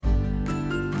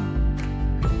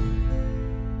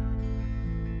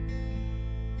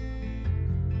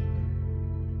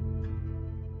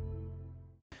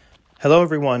Hello,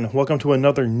 everyone. Welcome to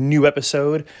another new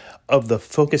episode of the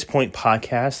Focus Point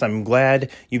Podcast. I'm glad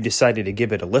you've decided to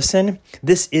give it a listen.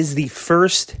 This is the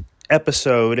first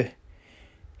episode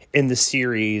in the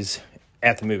series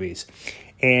At the Movies,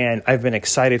 and I've been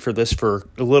excited for this for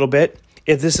a little bit.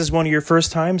 If this is one of your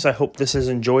first times, I hope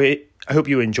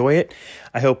you enjoy it.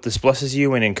 I hope this blesses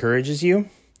you and encourages you.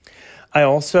 I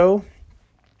also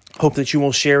hope that you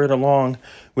will share it along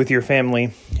with your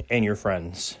family and your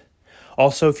friends.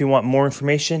 Also, if you want more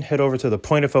information, head over to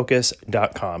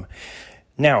thepointoffocus.com.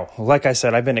 Now, like I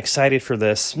said, I've been excited for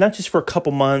this, not just for a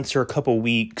couple months or a couple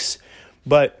weeks,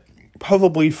 but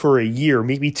probably for a year,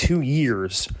 maybe 2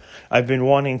 years. I've been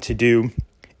wanting to do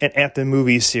an At the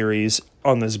Movies series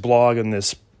on this blog and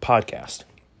this podcast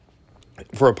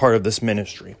for a part of this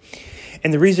ministry.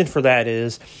 And the reason for that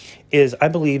is I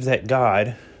believe that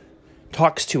God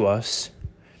talks to us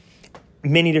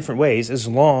many different ways as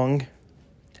long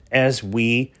as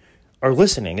we are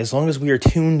listening, as long as we are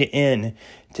tuned in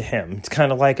to Him. It's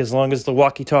kind of like as long as the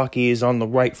walkie-talkie is on the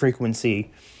right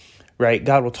frequency, right?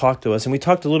 God will talk to us. And we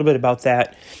talked a little bit about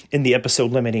that in the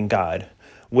episode Limiting God,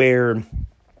 where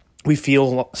we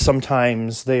feel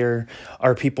sometimes there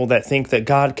are people that think that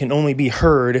God can only be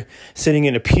heard sitting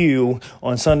in a pew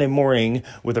on Sunday morning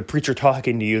with a preacher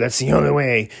talking to you. That's the only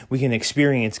way we can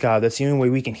experience God. That's the only way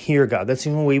we can hear God. That's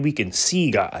the only way we can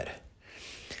see God.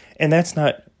 And that's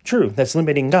not true. That's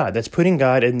limiting God. That's putting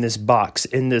God in this box,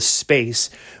 in this space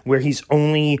where He's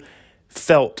only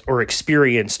felt or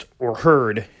experienced or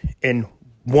heard in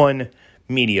one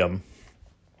medium.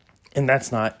 And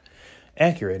that's not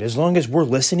accurate. As long as we're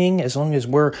listening, as long as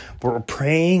we're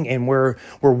praying and we're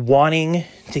wanting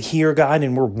to hear God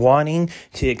and we're wanting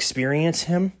to experience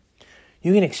Him,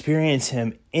 you can experience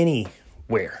Him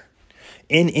anywhere,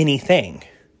 in anything.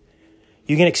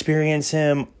 You can experience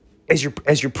Him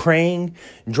as you're praying,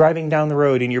 driving down the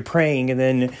road and you're praying, and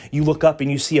then you look up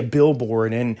and you see a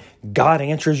billboard and God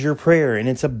answers your prayer, and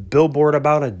it's a billboard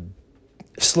about a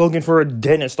slogan for a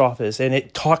dentist office, and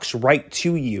it talks right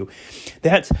to you.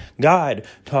 That's God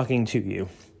talking to you.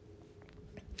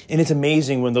 And it's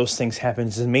amazing when those things happen.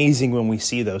 It's amazing when we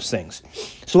see those things.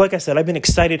 So like I said, I've been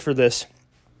excited for this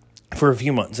for a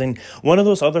few months. And one of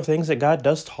those other things that God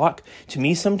does talk to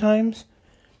me sometimes,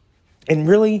 and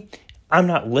really, I'm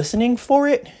not listening for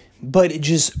it, but it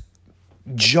just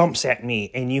jumps at me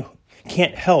and you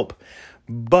can't help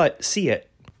but see it.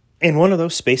 And one of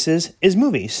those spaces is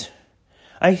movies.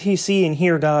 I see and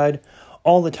hear God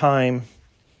all the time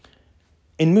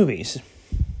in movies.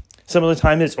 Some of the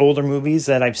time it's older movies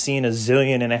that I've seen 1.5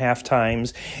 zillion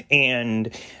times,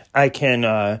 and I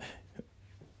can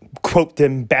quote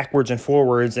them backwards and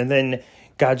forwards, and then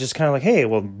God just kind of like, hey,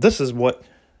 well, this is what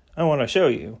I want to show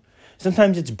you.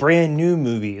 Sometimes it's brand new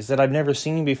movies that I've never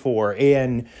seen before,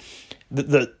 and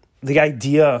the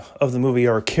idea of the movie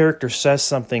or a character says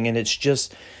something, and it's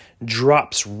just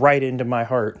drops right into my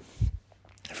heart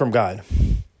from God.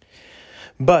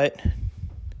 But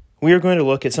we are going to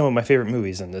look at some of my favorite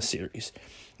movies in this series.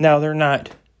 Now,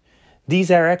 these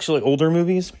are actually older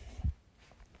movies.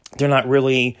 They're not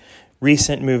really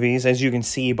recent movies, as you can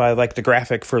see by like the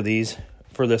graphic for this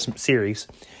series.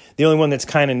 The only one that's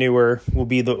kind of newer will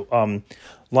be the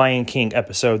Lion King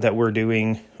episode that we're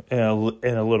doing in a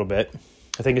little bit.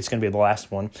 I think it's going to be the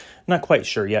last one. I'm not quite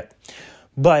sure yet.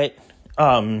 But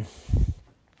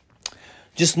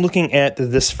just looking at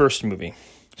this first movie.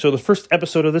 So the first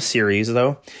episode of the series,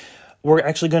 though, we're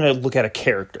actually going to look at a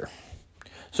character.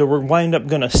 So we're wind up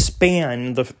going to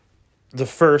span the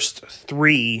first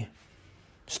 3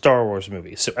 Star Wars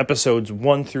movies. So episodes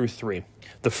 1 through 3.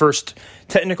 The first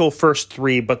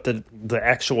 3, but the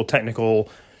actual technical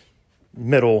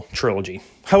middle trilogy.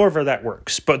 However that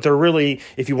works. But they're really,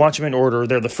 if you watch them in order,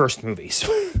 they're the first movies.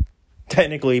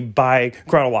 Technically by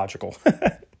chronological.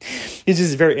 It's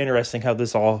just very interesting how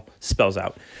this all spells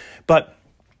out. But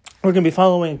we're going to be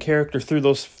following a character through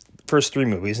those first 3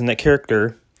 movies. And that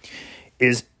character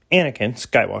is Anakin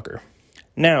Skywalker.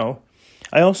 Now,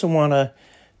 I also want to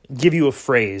give you a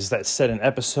phrase that's said in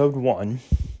episode 1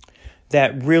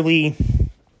 that really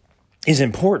is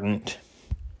important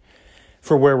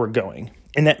for where we're going.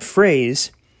 And that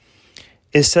phrase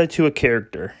is said to a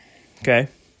character, okay?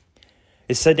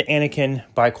 It's said to Anakin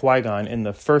by Qui-Gon in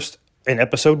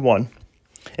episode 1.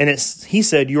 And he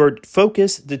said, your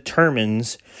focus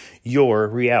determines your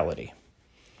reality.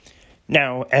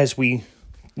 Now, as we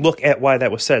look at why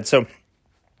that was said. So,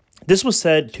 this was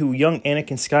said to young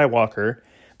Anakin Skywalker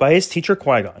by his teacher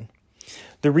Qui-Gon.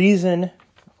 The reason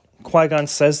Qui-Gon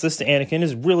says this to Anakin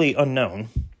is really unknown.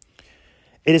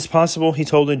 It is possible he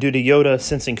told him due to Yoda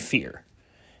sensing fear.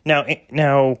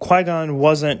 Now Qui-Gon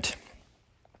wasn't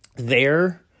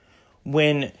there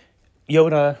when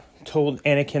Yoda told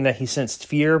Anakin that he sensed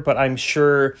fear, but I'm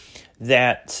sure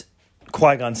that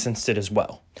Qui-Gon sensed it as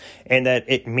well. And that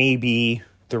it may be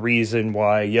the reason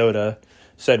why Yoda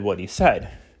said what he said.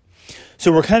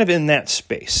 So we're kind of in that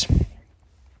space.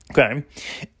 Okay.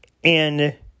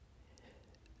 And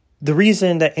the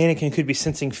reason that Anakin could be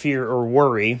sensing fear or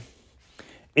worry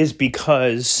is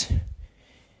because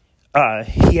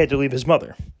he had to leave his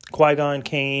mother. Qui-Gon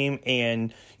came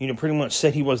and, pretty much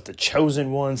said he was the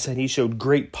chosen one, said he showed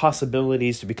great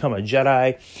possibilities to become a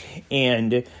Jedi.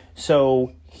 And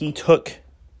so he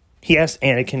asked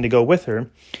Anakin to go with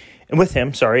him, and left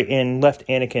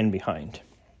Anakin behind.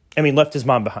 Left his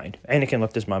mom behind. Anakin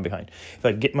left his mom behind. If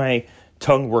I could get my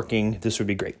tongue working, this would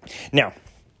be great. Now,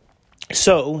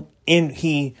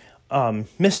 he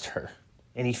missed her,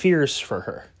 and he fears for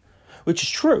her, which is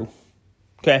true.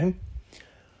 Okay?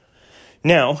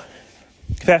 Now,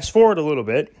 fast forward a little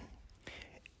bit.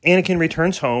 Anakin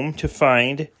returns home to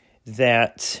find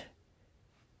that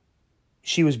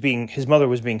his mother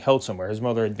was being held somewhere. His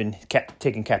mother had been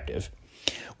taken captive.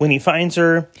 When he finds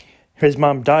her, his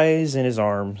mom dies in his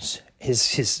arms.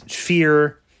 His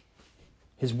fear,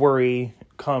 his worry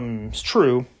comes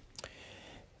true.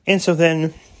 And so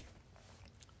then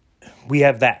we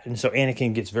have that. And so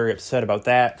Anakin gets very upset about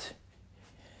that.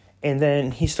 And then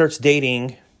he starts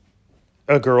dating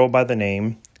a girl by the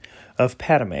name of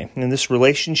Padme. And this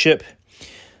relationship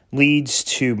leads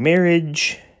to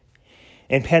marriage,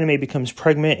 and Padme becomes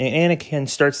pregnant, and Anakin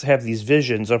starts to have these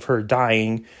visions of her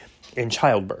dying in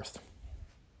childbirth.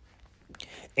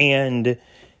 And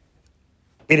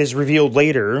it is revealed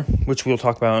later, which we'll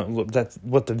talk about, that's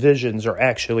what the visions are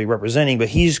actually representing, but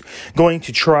he's going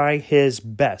to try his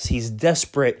best. He's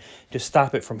desperate to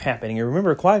stop it from happening. And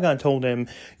remember, Qui-Gon told him,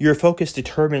 your focus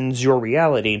determines your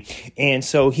reality. And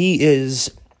so he's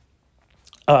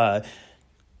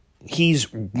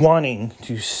wanting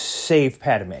to save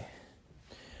Padme.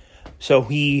 So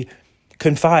he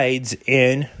confides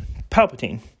in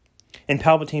Palpatine. And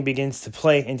Palpatine begins to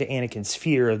play into Anakin's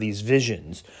fear of these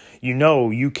visions.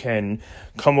 You can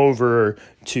come over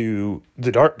to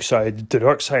the dark side. The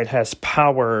dark side has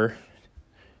power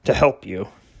to help you.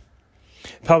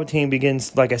 Palpatine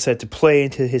begins, like I said, to play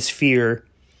into his fear.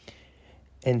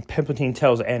 And Palpatine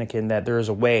tells Anakin that there is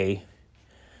a way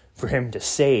for him to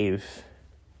save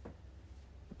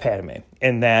Padme.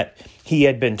 And that he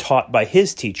had been taught by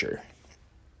his teacher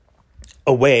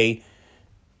a way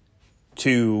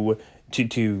to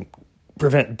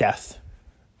prevent death.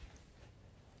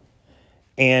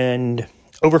 And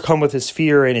overcome with his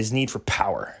fear and his need for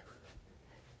power.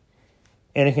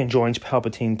 Anakin joins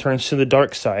Palpatine, turns to the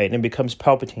dark side, and becomes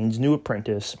Palpatine's new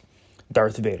apprentice,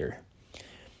 Darth Vader.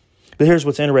 But here's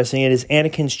what's interesting. It is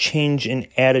Anakin's change in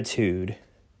attitude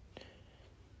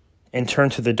and turn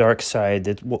to the dark side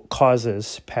that what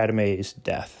causes Padme's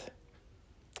death,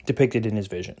 depicted in his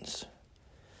visions.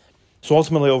 So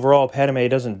ultimately, overall, Padme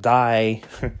doesn't die.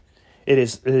 It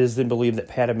is then believed that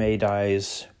Padme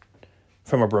dies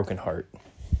from a broken heart.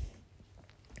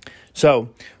 So,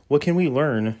 what can we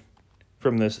learn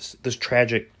from this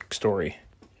tragic story?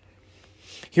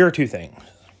 Here are two things.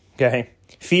 Okay?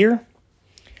 Fear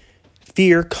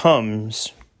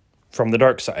comes from the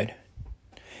dark side.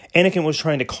 Anakin was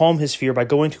trying to calm his fear by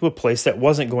going to a place that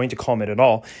wasn't going to calm it at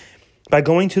all. By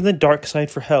going to the dark side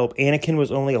for help, Anakin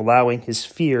was only allowing his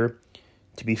fear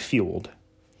to be fueled.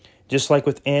 Just like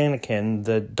with Anakin,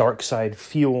 the dark side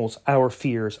fuels our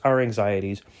fears, our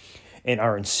anxieties, and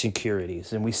our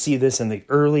insecurities. And we see this in the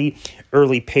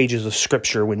early pages of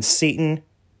Scripture when Satan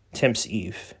tempts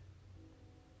Eve.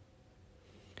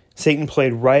 Satan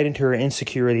played right into her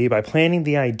insecurity by planting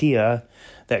the idea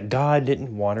that God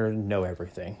didn't want her to know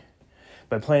everything.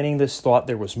 By planting this thought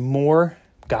there was more,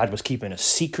 God was keeping a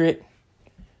secret,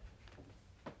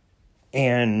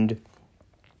 and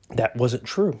that wasn't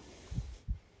true.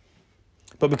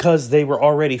 But because they were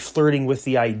already flirting with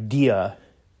the idea,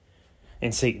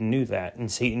 and Satan knew that,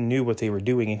 and Satan knew what they were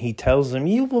doing, and he tells them,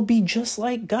 you will be just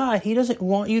like God. He doesn't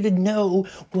want you to know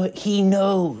what he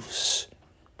knows.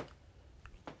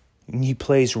 And he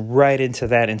plays right into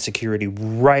that insecurity,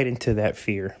 right into that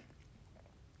fear.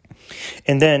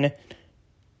 And then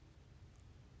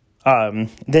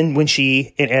when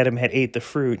she and Adam had ate the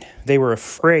fruit, they were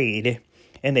afraid,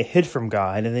 and they hid from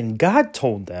God. And then God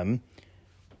told them,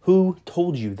 who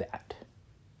told you that?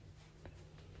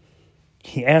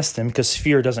 He asked them because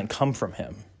fear doesn't come from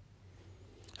him.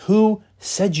 Who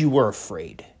said you were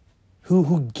afraid?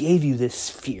 Who gave you this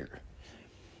fear?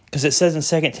 Because it says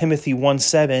in 2 Timothy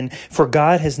 1:7, for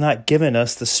God has not given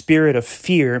us the spirit of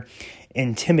fear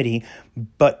and timidity,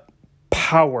 but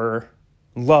power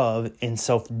love, and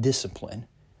self-discipline.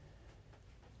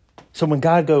 So when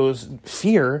God goes,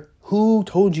 fear, who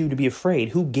told you to be afraid?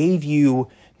 Who gave you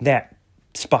that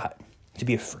spot to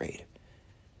be afraid?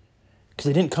 Because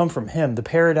it didn't come from him. The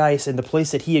paradise and the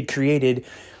place that he had created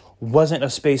wasn't a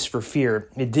space for fear.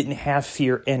 It didn't have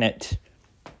fear in it.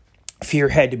 Fear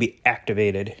had to be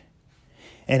activated.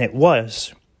 And it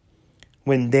was.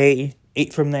 When they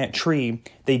ate from that tree,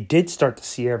 they did start to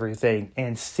see everything.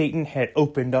 And Satan had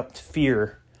opened up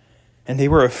fear. And they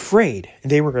were afraid.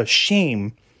 They were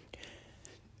ashamed.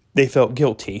 They felt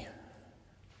guilty.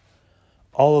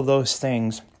 All of those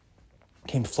things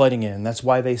came flooding in. That's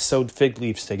why they sewed fig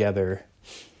leaves together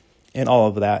and all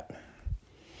of that.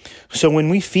 So when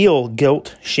we feel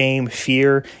guilt, shame,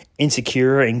 fear,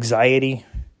 insecure, anxiety,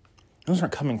 those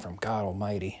aren't coming from God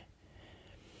Almighty.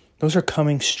 Those are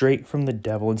coming straight from the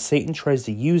devil. And Satan tries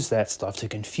to use that stuff to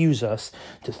confuse us,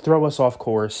 to throw us off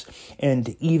course, and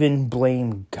to even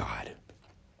blame God.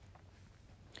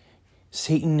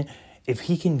 Satan, if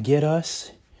he can get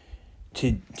us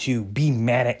to be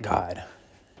mad at God,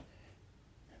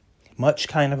 much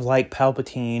kind of like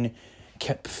Palpatine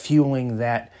kept fueling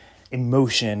that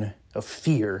emotion of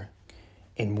fear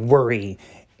and worry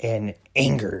and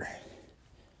anger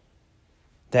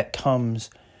that comes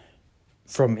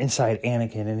from inside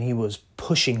Anakin, and he was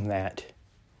pushing that.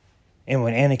 And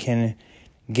when Anakin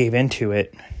gave into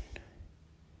it,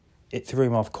 it threw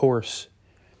him off course.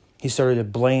 He started to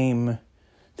blame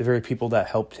the very people that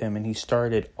helped him, and he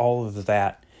started all of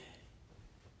that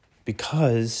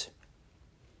because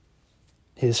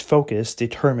his focus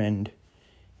determined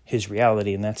his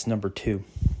reality, and that's number 2.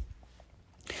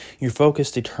 Your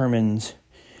focus determines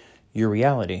your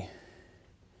reality.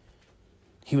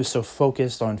 Anakin was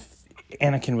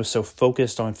so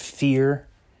focused on fear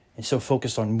and so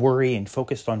focused on worry and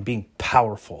focused on being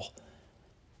powerful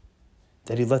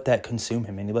that he let that consume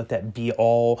him, and he let that be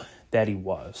all that he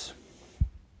was.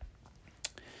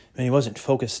 And he wasn't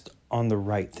focused on the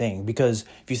right thing. Because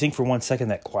if you think for one second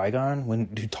that Qui-Gon,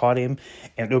 who taught him,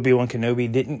 and Obi-Wan Kenobi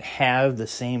didn't have the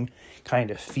same kind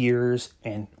of fears,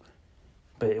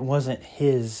 but it wasn't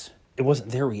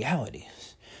their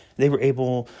realities. They were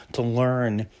able to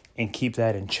learn and keep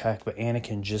that in check, but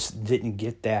Anakin just didn't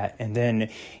get that. And then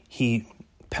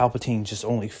Palpatine just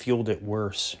only fueled it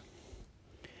worse.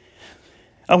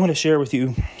 I want to share with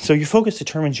you, so your focus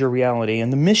determines your reality,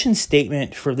 and the mission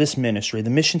statement for this ministry, the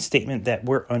mission statement that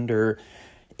we're under,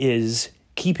 is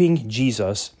keeping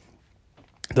Jesus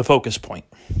the focus point.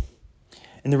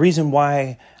 And the reason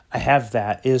why I have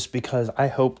that is because I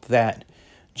hope that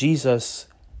Jesus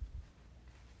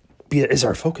is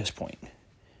our focus point.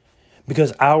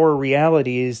 Because our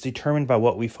reality is determined by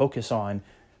what we focus on.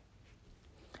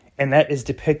 And that is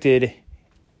depicted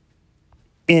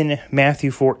in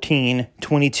Matthew 14,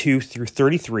 22 through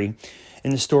 33,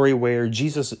 in the story where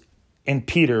Jesus and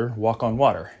Peter walk on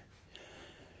water.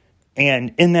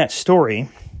 And in that story,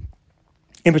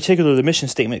 in particular, the mission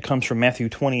statement comes from Matthew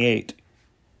 14,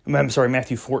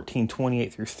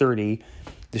 28 through 30,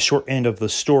 the short end of the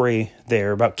story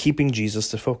there about keeping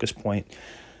Jesus the focus point.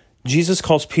 Jesus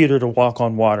calls Peter to walk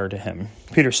on water to him.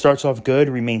 Peter starts off good,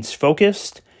 remains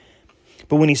focused,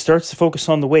 but when he starts to focus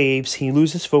on the waves, he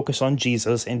loses focus on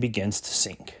Jesus and begins to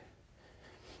sink.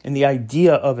 And the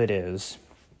idea of it is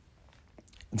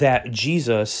that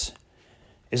Jesus,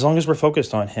 as long as we're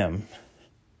focused on him,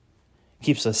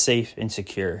 keeps us safe and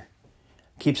secure,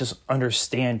 keeps us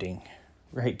understanding,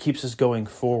 right? Keeps us going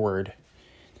forward,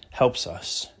 helps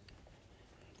us.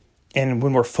 And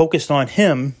when we're focused on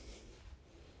him,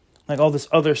 like all this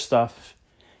other stuff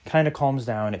kind of calms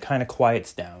down, it kind of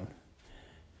quiets down.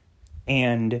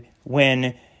 And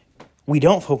when we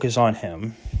don't focus on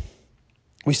him,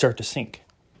 we start to sink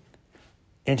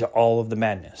into all of the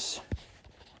madness.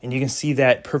 And you can see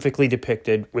that perfectly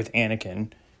depicted with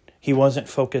Anakin. He wasn't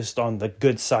focused on the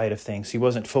good side of things. He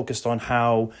wasn't focused on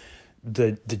how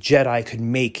the Jedi could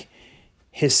make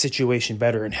his situation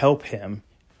better and help him.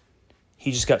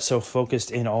 He just got so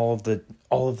focused in all of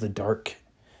the dark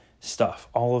stuff,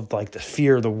 all of like the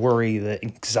fear, the worry, the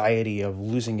anxiety of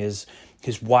losing his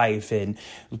wife, and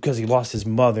because he lost his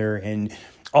mother and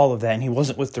all of that, and he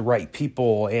wasn't with the right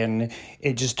people, and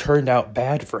it just turned out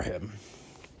bad for him.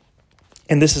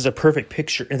 And this is a perfect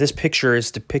picture, and this picture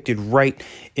is depicted right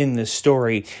in this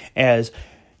story as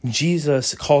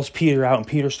Jesus calls Peter out, and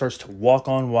Peter starts to walk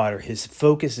on water. His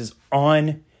focus is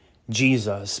on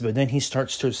Jesus, but then he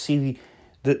starts to see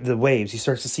the waves. He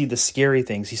starts to see the scary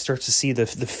things. He starts to see the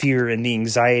fear and the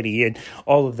anxiety and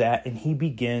all of that, and he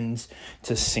begins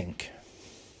to sink.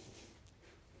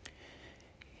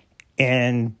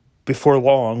 And before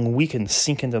long, we can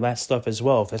sink into that stuff as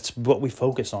well. If that's what we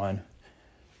focus on.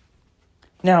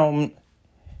 Now,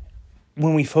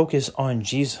 when we focus on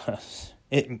Jesus,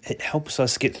 it helps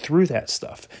us get through that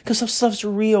stuff. Because that stuff's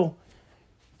real.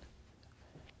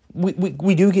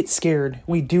 We do get scared.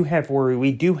 We do have worry.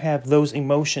 We do have those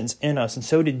emotions in us. And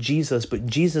so did Jesus. But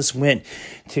Jesus went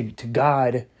to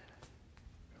God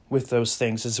with those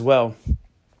things as well.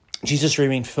 Jesus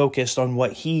remained focused on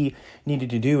what he needed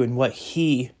to do and what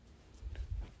he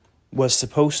was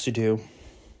supposed to do.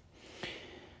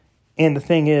 And the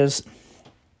thing is,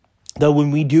 though,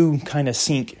 when we do kind of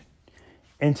sink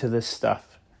into this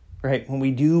stuff, right? When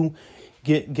we do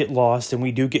get lost and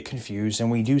we do get confused and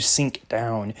we do sink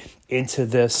down into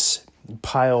this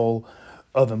pile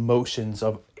of emotions,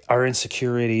 of our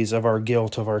insecurities, of our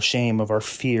guilt, of our shame, of our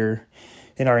fear,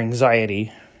 and our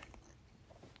anxiety.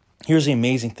 Here's the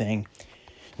amazing thing.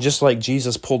 Just like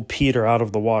Jesus pulled Peter out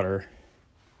of the water,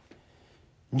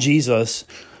 Jesus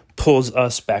pulls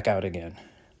us back out again.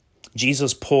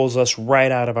 Jesus pulls us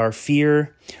right out of our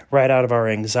fear, right out of our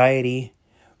anxiety,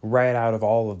 right out of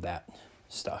all of that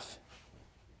stuff.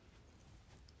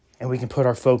 And we can put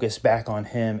our focus back on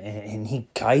him, and he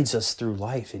guides us through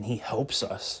life, and he helps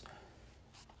us.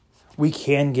 We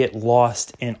can get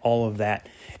lost in all of that.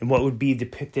 And what would be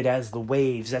depicted as the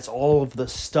waves, that's all of the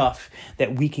stuff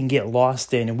that we can get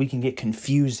lost in, and we can get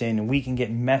confused in, and we can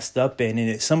get messed up in. And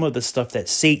it's some of the stuff that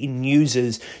Satan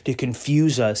uses to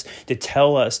confuse us, to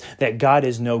tell us that God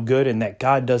is no good and that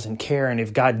God doesn't care. And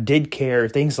if God did care,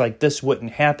 things like this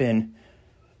wouldn't happen.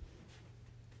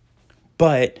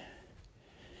 But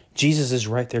Jesus is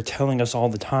right there telling us all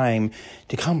the time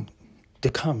to come,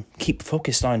 keep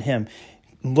focused on him.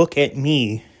 Look at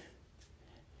me.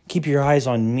 Keep your eyes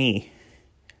on me.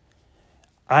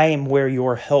 I am where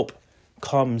your help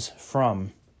comes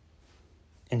from.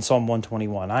 In Psalm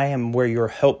 121, I am where your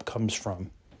help comes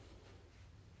from.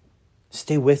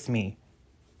 Stay with me.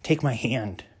 Take my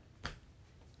hand.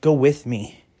 Go with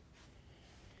me.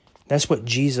 That's what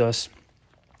Jesus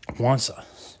wants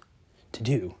us to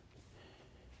do.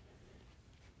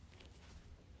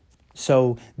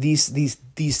 So these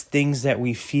things that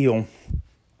we feel,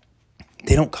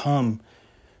 they don't come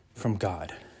from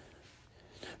God.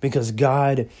 Because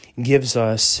God gives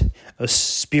us a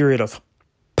spirit of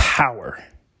power,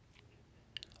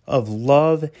 of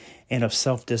love, and of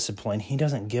self-discipline. He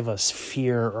doesn't give us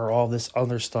fear or all this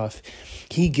other stuff.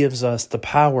 He gives us the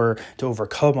power to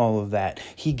overcome all of that.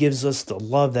 He gives us the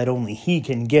love that only he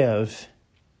can give.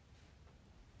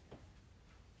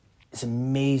 It's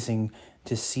amazing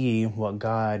to see what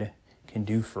God can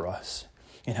do for us,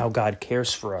 and how God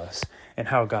cares for us, and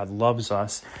how God loves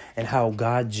us, and how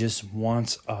God just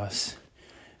wants us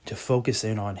to focus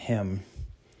in on him.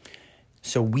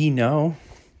 So we know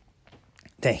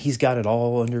that he's got it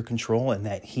all under control and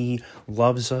that he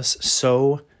loves us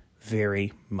so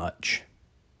very much.